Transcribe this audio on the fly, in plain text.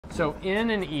So N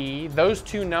and E, those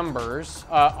two numbers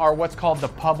are what's called the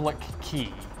public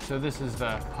key. So this is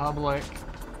the public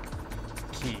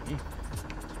key.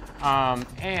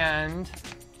 And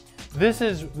this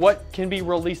is what can be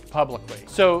released publicly.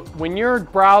 So when your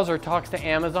browser talks to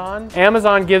Amazon,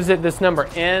 Amazon gives it this number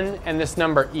N and this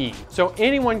number E. So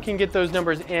anyone can get those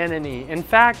numbers N and E. In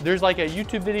fact, there's like a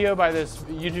YouTube video by this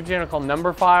YouTube channel called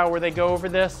Numberphile where they go over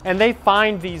this, and they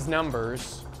find these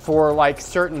numbers for like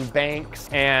certain banks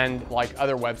and like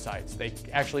other websites. They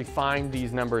actually find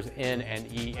these numbers N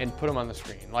and E and put them on the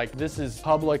screen. Like, this is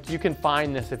public, you can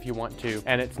find this if you want to,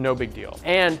 and it's no big deal.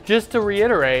 And just to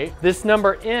reiterate, this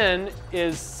number N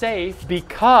is safe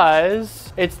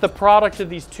because it's the product of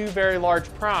these two very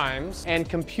large primes, and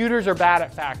computers are bad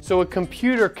at factoring. So a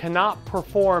computer cannot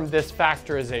perform this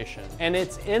factorization. And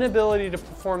its inability to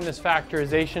perform this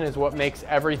factorization is what makes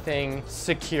everything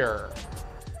secure.